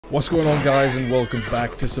What's going on, guys, and welcome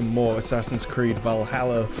back to some more Assassin's Creed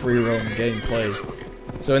Valhalla free roam gameplay.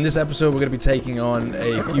 So in this episode we're going to be taking on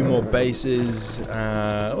a few more bases. We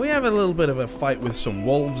have a little bit of a fight with some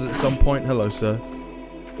wolves at some point. Hello, sir.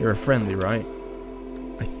 You're a friendly, right?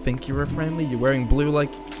 I think you're a friendly. You're wearing blue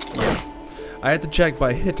like... Yeah. I had to check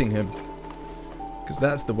by hitting him, because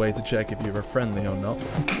that's the way to check if you're a friendly or not.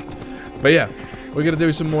 But yeah, we're going to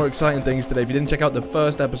do some more exciting things today. If you didn't check out the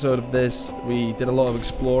first episode of this, we did a lot of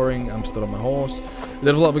exploring. I'm stood on my horse. We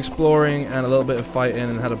did a lot of exploring and a little bit of fighting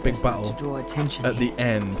and had a big battle at the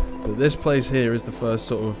end. But this place here is the first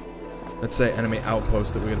sort of, let's say, enemy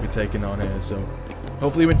outpost that we're going to be taking on here. So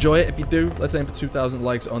hopefully you enjoy it. If you do, let's aim for 2,000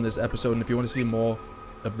 likes on this episode. And if you want to see more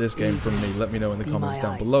of this game from me, let me know in the comments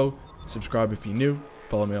down below. Subscribe if you're new.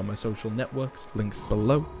 Follow me on my social networks. Links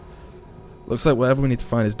below. Looks like whatever we need to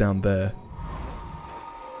find is down there.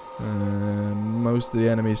 Most of the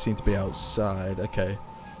enemies seem to be outside. Okay.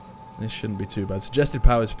 This shouldn't be too bad. Suggested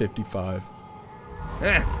power is 55.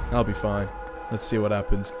 I'll be fine. Let's see what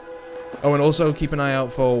happens. Oh, and also keep an eye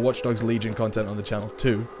out for Watch Dogs Legion content on the channel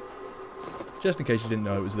too. Just in case you didn't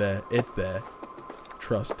know it was there. It's there.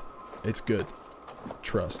 Trust. It's good.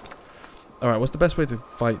 Trust. Alright, what's the best way to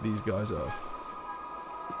fight these guys off?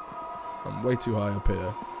 I'm way too high up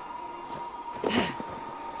here.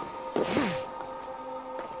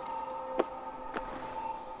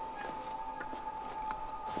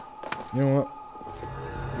 You know what?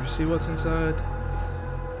 Do you see what's inside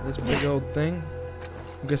this big old thing?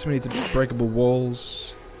 I guess we need to breakable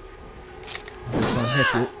walls. I can't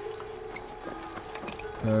hit it.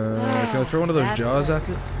 Can I throw one of those jars at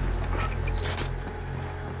it?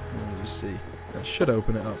 Let me just see. That should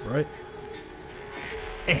open it up, right?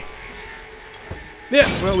 Yeah,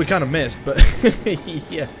 well, we kind of missed, but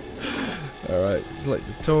yeah. Alright, it's like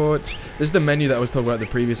the torch. This is the menu that I was talking about in the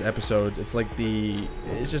previous episode. It's like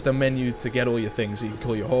it's just a menu to get all your things. So you can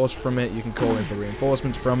call your horse from it, you can call in for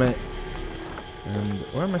reinforcements from it. And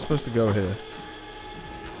where am I supposed to go here?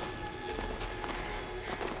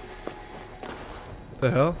 What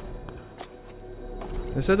the hell?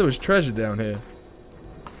 They said there was treasure down here.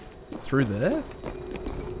 Through there?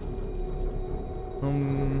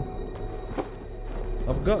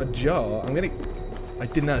 I've got a jar. I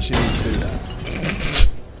didn't actually need to do that.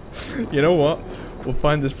 You know what? We'll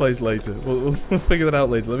find this place later. We'll figure that out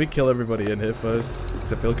later. Let me kill everybody in here first,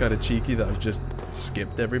 because I feel kind of cheeky that I've just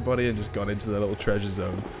skipped everybody and just gone into the little treasure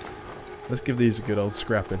zone. Let's give these a good old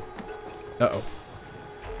scrapping. Uh-oh.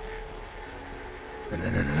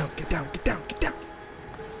 No. Get down, get down, get down.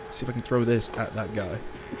 See if I can throw this at that guy.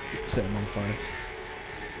 Set him on fire.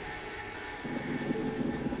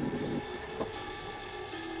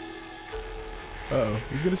 Uh-oh,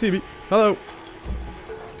 he's gonna see me. Hello.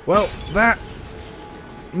 Well, that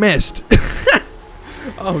missed.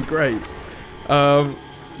 Oh, great.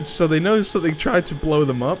 So they know something tried to blow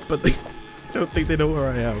them up, but they don't think they know where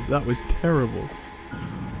I am. That was terrible.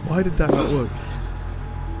 Why did that not work?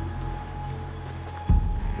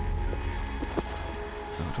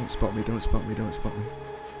 Oh, don't spot me, don't spot me, don't spot me.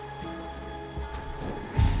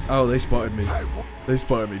 Oh, they spotted me. They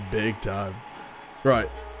spotted me big time. Right.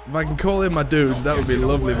 If I can call in my dudes, that would be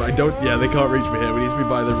lovely, but I don't... Yeah, they can't reach me here. We need to be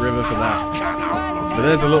by the river for that. But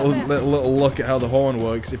there's a little look at how the horn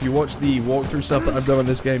works. If you watch the walkthrough stuff that I've done in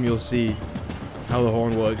this game, you'll see how the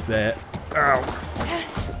horn works there. Ow!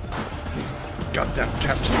 Goddamn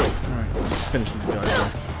capture. Alright, let's finish these guys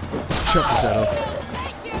off. Chop his head off.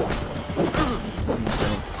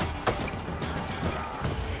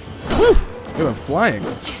 Woo! He went flying. I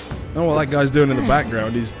don't know what that guy's doing in the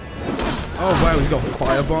background. He's... Oh wow, he's got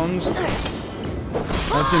fire bombs.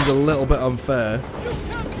 That seems a little bit unfair.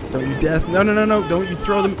 Don't you dare... No, don't you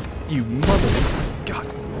throw them... You mother... God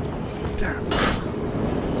damn.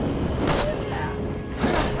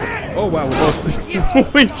 Oh wow, we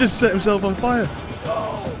both... we just set himself on fire.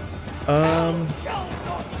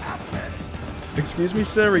 Excuse me,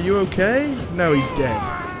 sir, are you okay? No, he's dead.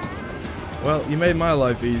 Well, you made my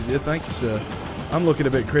life easier, thank you, sir. I'm looking a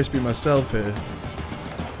bit crispy myself here.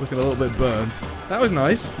 Looking a little bit burned. That was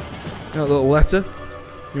nice. Got a little letter.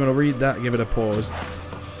 You want to read that? Give it a pause.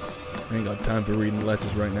 I ain't got time for reading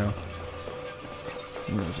letters right now.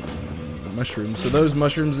 Mushrooms. So those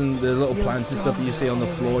mushrooms and the little plants and stuff that you see on the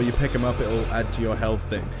floor, you pick them up, it'll add to your health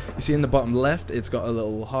thing. You see in the bottom left, it's got a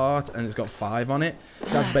little heart and it's got 5 on it.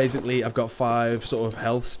 That's basically, I've got 5 sort of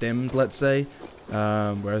health stims, let's say.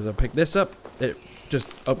 Whereas I pick this up, it just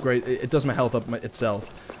upgrade. It does my health up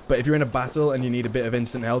itself. But if you're in a battle and you need a bit of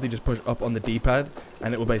instant health, you just push up on the D-pad,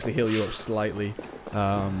 and it will basically heal you up slightly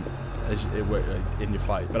in your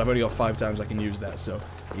fight. But I've only got 5 times I can use that, so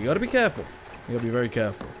you got to be careful. You gotta be very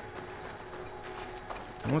careful.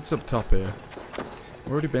 And what's up top here?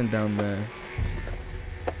 We've already been down there.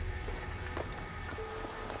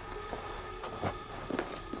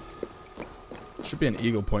 Should be an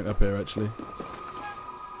eagle point up here, actually.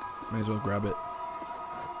 May as well grab it.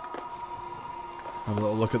 Have a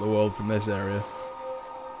little look at the world from this area.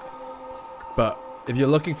 But if you're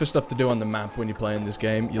looking for stuff to do on the map when you're playing this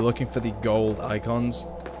game, you're looking for the gold icons.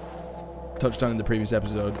 Touched on in the previous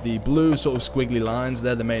episode. The blue sort of squiggly lines,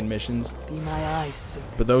 they're the main missions. Be my eyes, sir.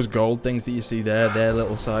 But those gold things that you see there, they're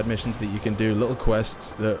little side missions that you can do, little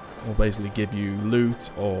quests that will basically give you loot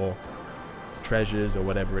or treasures or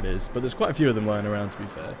whatever it is. But there's quite a few of them lying around, to be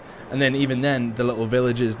fair. And then even then, the little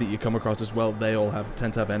villages that you come across as well, they all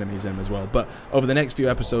tend to have enemies in them as well. But over the next few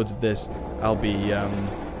episodes of this, I'll be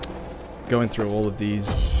going through all of these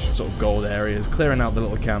sort of gold areas, clearing out the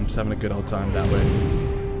little camps, having a good old time that way.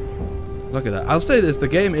 Look at that. I'll say this, the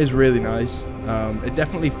game is really nice. It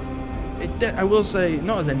definitely, I will say,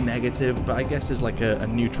 not as a negative, but I guess as like a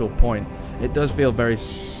neutral point. It does feel very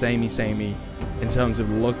samey in terms of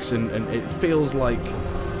looks, and it feels like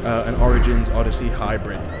an Origins Odyssey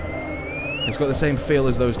hybrid. It's got the same feel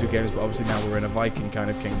as those two games, but obviously now we're in a Viking kind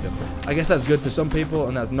of kingdom. I guess that's good for some people,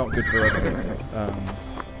 and that's not good for other people.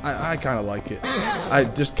 I kind of like it. I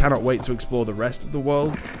just cannot wait to explore the rest of the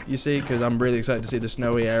world, you see, because I'm really excited to see the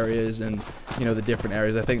snowy areas and, you know, the different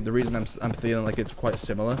areas. I think the reason I'm feeling like it's quite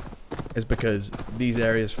similar is because these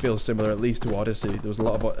areas feel similar, at least to Odyssey. There was a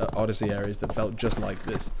lot of Odyssey areas that felt just like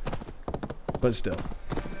this. But still.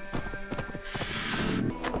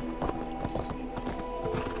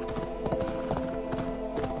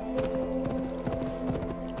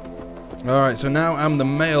 Alright, so now I'm the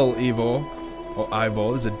male Eivor. Or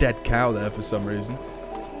Ivor. There's a dead cow there for some reason.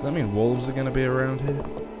 Does that mean wolves are going to be around here?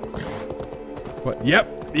 What?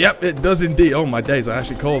 Yep, it does indeed. Oh my days, I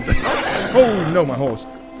actually called it. Oh no, my horse.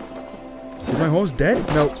 Is my horse dead?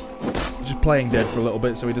 No. He's just playing dead for a little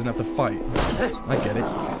bit so he doesn't have to fight. I get it.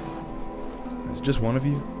 It's just one of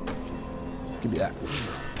you. Give me that.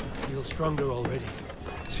 Feel stronger already.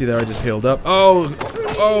 See there, I just healed up. Oh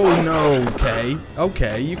no, okay.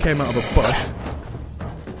 Okay, you came out of a bush.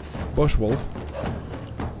 Bush wolf.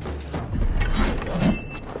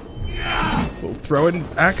 Well, throwing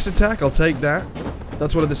axe attack, I'll take that.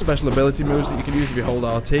 That's one of the special ability moves that you can use if you hold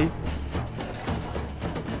RT.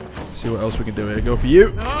 Let's see what else we can do here. Go for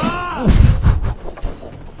you.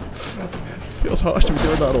 Feels harsh to be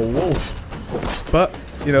doing that on a wolf. But,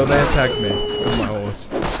 you know, they attacked me with my horse.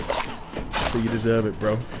 So you deserve it,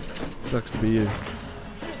 bro. Sucks to be you.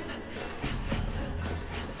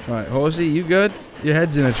 Alright, horsey, you good? Your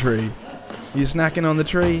head's in a tree. You snacking on the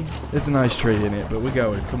tree? It's a nice tree in it, but we're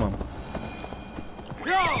going. Come on.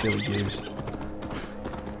 Silly goose.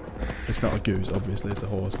 It's not a goose, obviously. It's a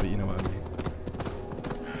horse, but you know what I mean.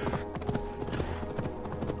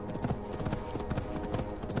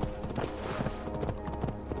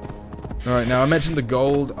 Alright, now I mentioned the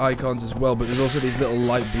gold icons as well, but there's also these little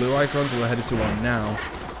light blue icons that we're headed to one now.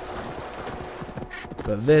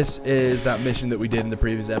 But this is that mission that we did in the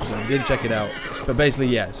previous episode. We didn't check it out. But basically,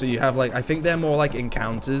 yeah. So you have like, I think they're more like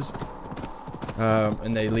encounters.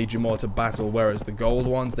 And they lead you more to battle. Whereas the gold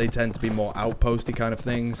ones, they tend to be more outposty kind of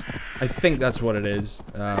things. I think that's what it is.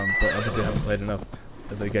 But obviously I haven't played enough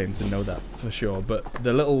of the game to know that for sure. But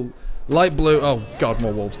the little light blue, oh god,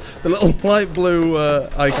 more wolves. The little light blue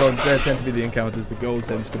icons, they tend to be the encounters. The gold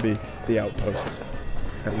tends to be the outposts.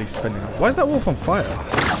 At least for now. Why is that wolf on fire?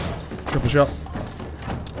 Triple shot.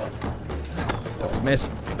 Miss.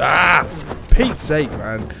 Ah! Pete's sake,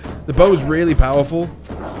 man. The bow's really powerful.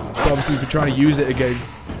 But obviously, if you're trying to use it against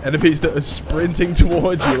enemies that are sprinting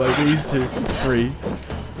towards you, like these two, three,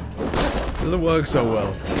 it doesn't work so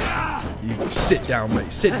well. You sit down,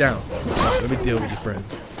 mate. Sit down. Let me deal with your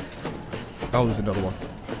friends. Oh, there's another one.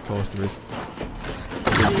 Of course there is.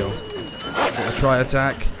 There we go. Got a try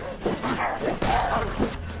attack.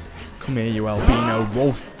 Come here, you albino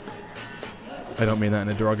wolf. I don't mean that in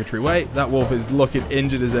a derogatory way. That wolf is looking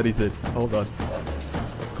injured as anything. Hold on.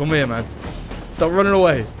 Come here, man. Stop running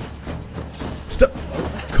away. Stop.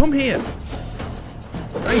 Come here.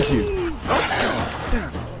 Thank you.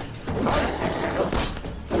 Damn.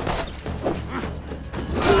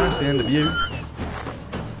 That's the end of you.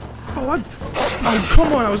 Oh,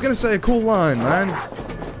 come on. I was going to say a cool line, man.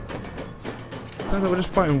 Sounds like we're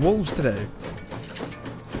just fighting wolves today.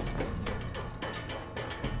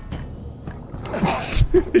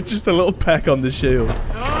 Just a little peck on the shield.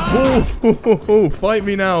 Ooh, fight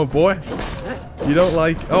me now, boy. You don't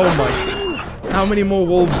like... Oh my... How many more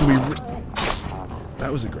wolves do we...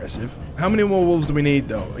 That was aggressive. How many more wolves do we need,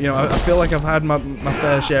 though? You know, I feel like I've had my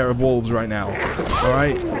fair share of wolves right now.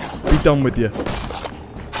 Alright? Be done with you.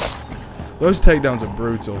 Those takedowns are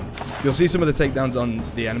brutal. You'll see some of the takedowns on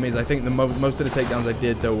the enemies. I think most of the takedowns I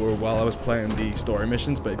did, though, were while I was playing the story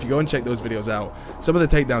missions. But if you go and check those videos out, some of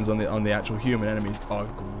the takedowns on the actual human enemies are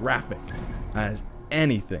graphic as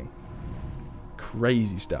anything.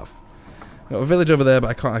 Crazy stuff. Got a village over there,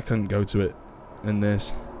 but I couldn't go to it in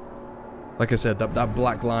this. Like I said, that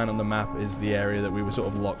black line on the map is the area that we were sort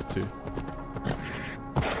of locked to.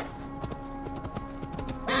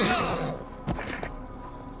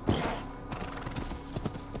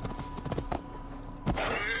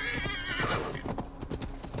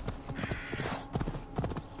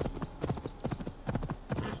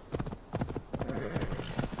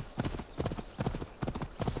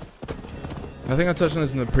 I think I touched on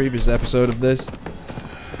this in the previous episode of this,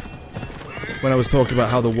 when I was talking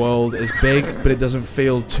about how the world is big, but it doesn't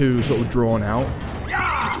feel too sort of drawn out.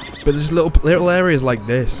 But there's little areas like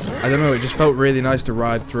this. I don't know, it just felt really nice to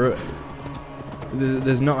ride through it.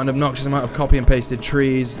 There's not an obnoxious amount of copy and pasted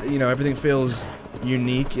trees. You know, everything feels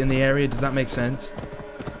unique in the area. Does that make sense?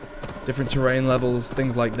 Different terrain levels,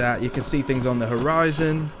 things like that. You can see things on the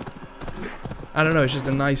horizon. I don't know, it's just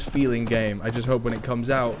a nice feeling game. I just hope when it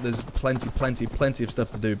comes out, there's plenty of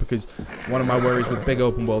stuff to do, because one of my worries with big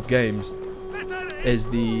open world games is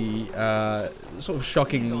the sort of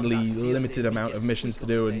shockingly limited amount of missions to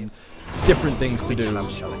do and different things to do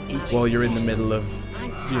while you're in the middle of,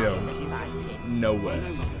 you know, nowhere.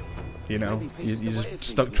 You know, you're just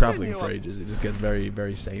stuck traveling for ages. It just gets very,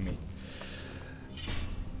 very samey.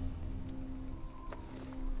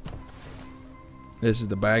 This is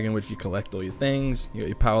the bag in which you collect all your things. You got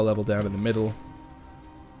your power level down in the middle.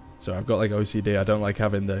 So I've got like OCD. I don't like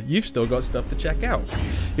having the... You've still got stuff to check out.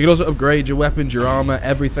 You can also upgrade your weapons, your armor,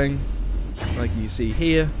 everything. Like you see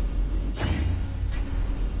here.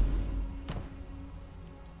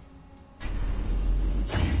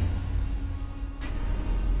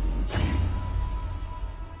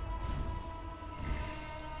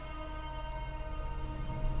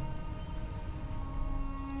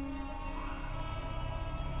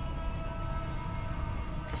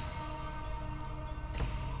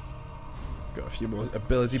 Got a few more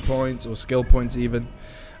ability points or skill points even.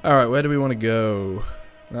 Alright, where do we want to go?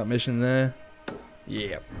 That mission there?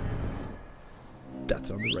 Yep.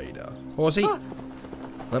 That's on the radar. Horsey!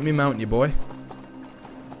 Let me mount you, boy.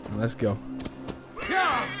 Let's go.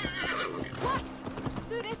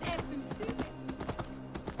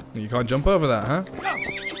 You can't jump over that, huh?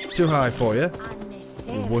 Too high for you.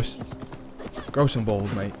 Wuss. Grow some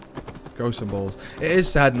balls, mate. Grow some balls. It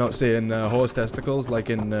is sad not seeing horse testicles like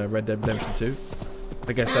in Red Dead Redemption 2.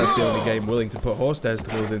 I guess that's the only game willing to put horse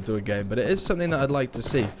testicles into a game, but it is something that I'd like to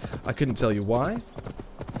see. I couldn't tell you why,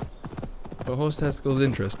 but horse testicles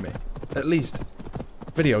interest me. At least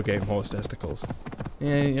video game horse testicles.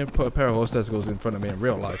 Yeah, you put a pair of horse testicles in front of me in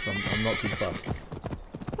real life, I'm not too fast.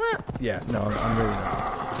 Yeah, no, I'm really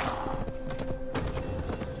not.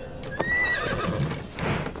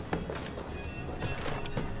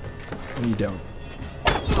 You don't.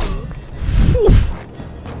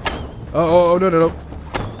 Oh, no, no, no.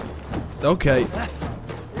 Okay.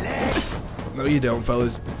 No, you don't,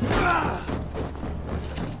 fellas.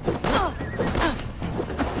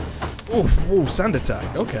 Oh, sand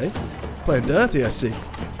attack. Okay. Playing dirty, I see.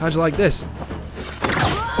 How'd you like this?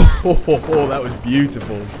 Oh, that was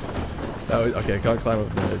beautiful. That was okay. I can't climb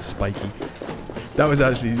up there. It's spiky. That was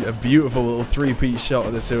actually a beautiful little three-piece shot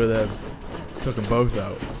of the two of them. Took them both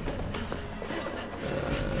out.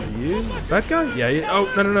 You? That guy? Yeah.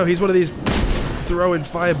 Oh, no, no, no. He's one of these throwing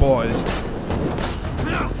fireboys.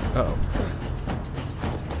 Uh-oh.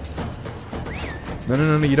 No, no,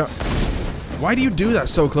 no, no. You don't. Why do you do that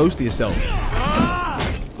so close to yourself?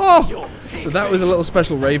 Oh! So that was a little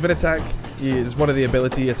special Raven attack. It's one of the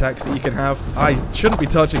ability attacks that you can have. I shouldn't be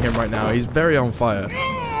touching him right now. He's very on fire.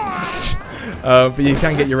 But you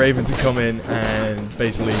can get your Raven to come in and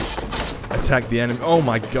basically attack the enemy. Oh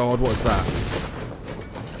my god, what's that?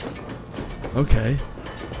 Okay.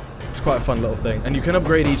 It's quite a fun little thing. And you can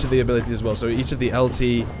upgrade each of the abilities as well. So each of the LT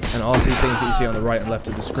and RT things that you see on the right and left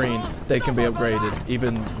of the screen, they can be upgraded.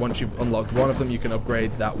 Even once you've unlocked one of them, you can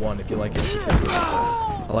upgrade that one if you like it in particular.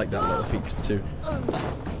 I like that little feature too.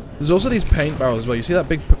 There's also these paint barrels as well. You see that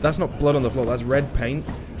big... That's not blood on the floor. That's red paint.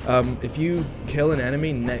 If you kill an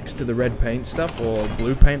enemy next to the red paint stuff or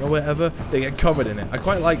blue paint or whatever, they get covered in it. I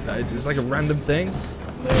quite like that. It's like a random thing.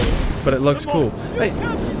 But it looks cool. Hey,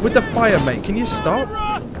 with the fire, mate, can you stop?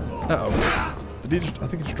 Uh-oh. Did he just... I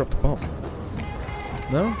think he just dropped a bomb.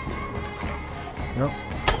 No? No.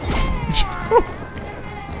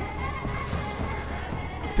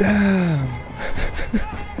 Damn.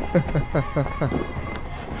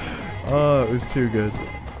 Oh, it was too good.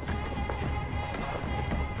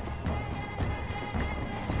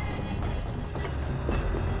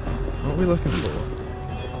 What are we looking for?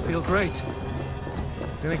 I feel great.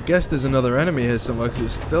 I'm gonna guess there's another enemy here somewhere because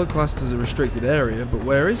it's still classed as a restricted area, but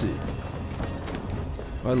where is he?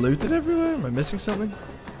 Have I looted everywhere? Am I missing something?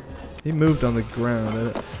 He moved on the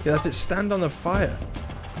ground. Yeah, that's it. Stand on the fire.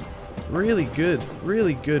 Really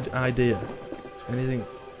good idea. Anything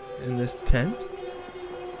in this tent?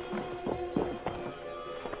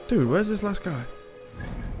 Dude, where's this last guy?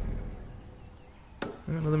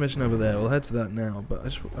 Another mission over there. We'll head to that now, but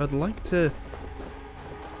I'd like to...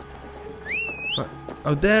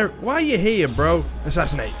 Oh, there. Why are you here, bro?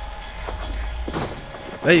 Assassinate.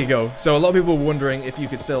 There you go. So a lot of people were wondering if you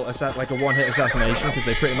could still like a one-hit assassination because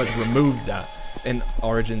they pretty much removed that in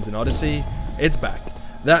Origins and Odyssey. It's back.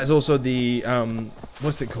 That is also the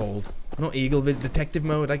what's it called? Not Eagle Detective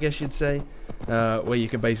mode, I guess you'd say, where you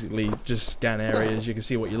can basically just scan areas. You can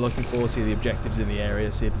see what you're looking for, see the objectives in the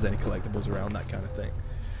area, see if there's any collectibles around, that kind of thing.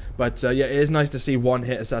 But yeah, it is nice to see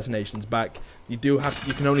one-hit assassinations back. You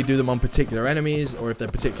can only do them on particular enemies, or if they're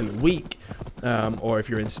particularly weak, or if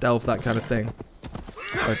you're in stealth, that kind of thing.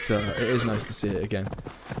 But it is nice to see it again.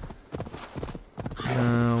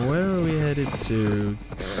 Where are we headed to?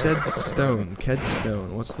 Kedstone.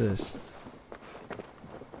 What's this?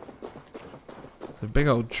 It's a big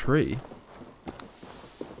old tree.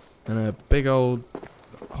 And a big old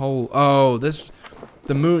hole. Oh,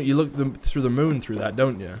 the moon. You look through the moon through that,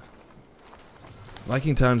 don't you?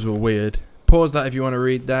 Liking times were weird. Pause that if you want to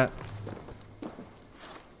read that.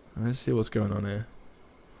 Let's see what's going on here.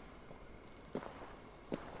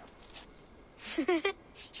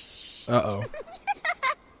 Uh-oh.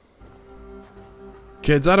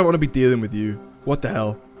 Kids, I don't want to be dealing with you. What the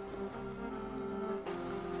hell?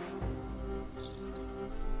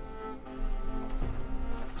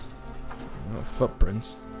 Oh,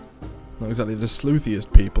 footprints. Not exactly the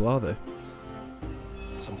sleuthiest people, are they?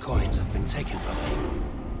 Some coins have been taken from me.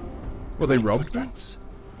 Well, they robbed me? Footprints.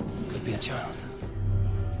 Could be a child.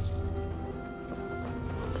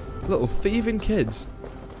 Little thieving kids.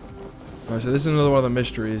 Alright, so this is another one of the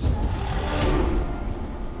mysteries.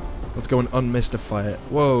 Let's go and unmystify it.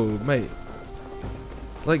 Whoa, mate.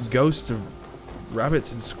 It's like ghosts of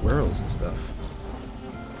rabbits and squirrels and stuff.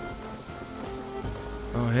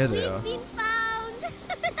 Oh, here they are. Been found.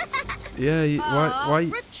 Yeah, why?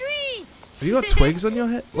 Retreat! Have you got twigs on your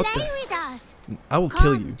head? What Play the? with us. I will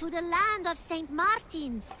kill Come you. to the land of St.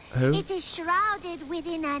 Martin's. Who? It is shrouded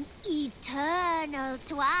within an eternal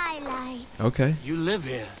twilight. Okay. You live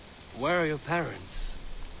here. Where are your parents?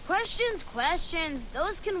 Questions.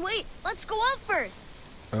 Those can wait. Let's go up first.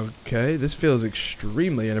 Okay, this feels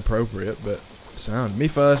extremely inappropriate, but sound. Me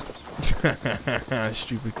first.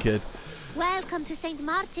 Stupid kid. Welcome to St.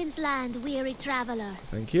 Martin's land, weary traveler.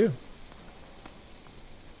 Thank you.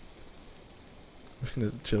 We're just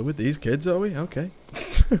gonna chill with these kids, are we? Okay.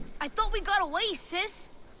 I thought we got away, sis.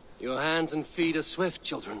 Your hands and feet are swift,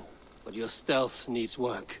 children, but your stealth needs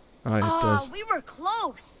work. Aye, it does. We were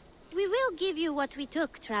close. We will give you what we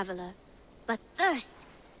took, traveler. But first,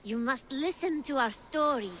 you must listen to our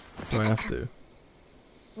story. Do I have to?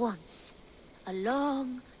 Once, a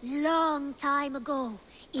long, long time ago,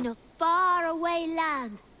 in a faraway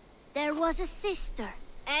land, there was a sister.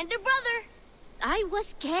 And her brother. I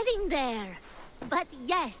was getting there. But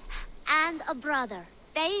yes, and a brother.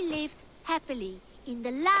 They lived happily in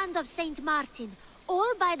the land of St. Martin,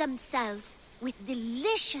 all by themselves, with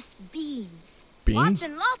delicious beans. Beans? Lots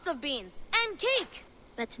and lots of beans. And cake.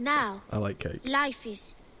 But now, I like cake. life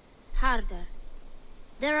is harder.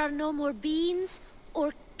 There are no more beans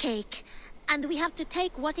or cake, and we have to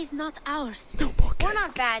take what is not ours. No more cake. We're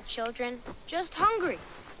not bad children. Just hungry.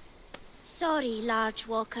 Sorry, Large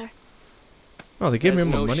Walker. Oh, they gave me There's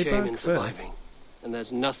my no money shame back? in Fair. surviving, and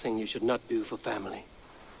there's nothing you should not do for family.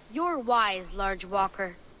 You're wise, Large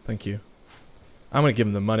Walker. Thank you. I'm gonna give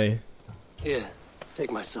him the money. Here,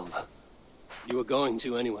 take my silver. You were going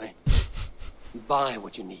to anyway. Buy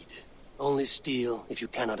what you need. Only steal if you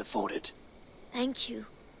cannot afford it. Thank you.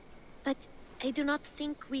 But I do not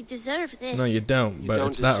think we deserve this. No, you don't, You but don't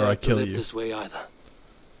it's that or I deserve to kill live you. this way either.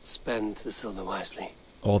 Spend the silver wisely.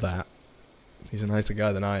 Or that. He's a nicer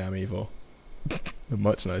guy than I am, Evil. A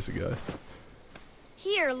much nicer guy.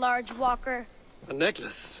 Here, Large Walker. A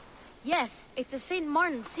necklace. Yes, it's a St.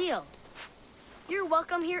 Martin seal. You're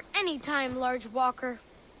welcome here anytime, Large Walker.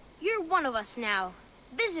 You're one of us now.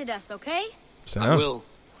 Visit us, okay? So, I will.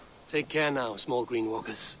 Take care now, small green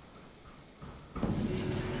walkers.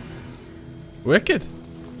 wicked.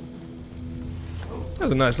 That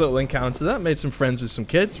was a nice little encounter. That made some friends with some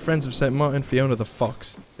kids. Friends of St. Martin, Fiona the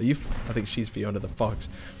Fox. Are you? I think she's Fiona the Fox.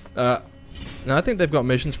 Now I think they've got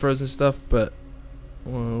missions for us and stuff, but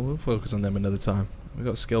we'll focus on them another time. We've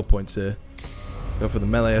got skill points here. Go for the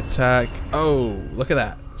melee attack. Oh, look at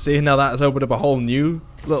that. See, now that has opened up a whole new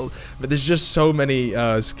little... But there's just so many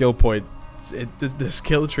skill points. The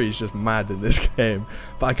skill tree is just mad in this game.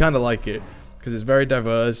 But I kind of like it, because it's very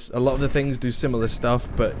diverse. A lot of the things do similar stuff,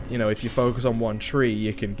 but, you know, if you focus on one tree,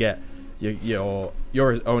 you can get your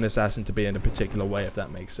own assassin to be in a particular way, if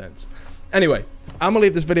that makes sense. Anyway, I'm going to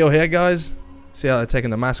leave this video here, guys. See how they're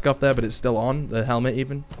taking the mask off there, but it's still on, the helmet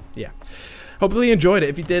even. Yeah. Hopefully you enjoyed it.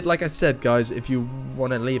 If you did, like I said, guys, if you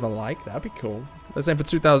want to leave a like, that'd be cool. Let's aim for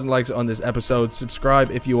 2,000 likes on this episode.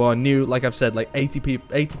 Subscribe if you are new. Like I've said, like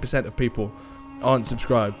 80% of people aren't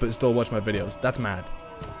subscribed, but still watch my videos. That's mad.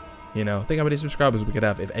 You know, think how many subscribers we could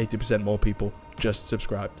have if 80% more people just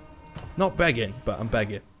subscribed. Not begging, but I'm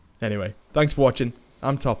begging. Anyway, thanks for watching.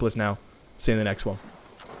 I'm topless now. See you in the next one.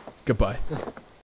 Goodbye.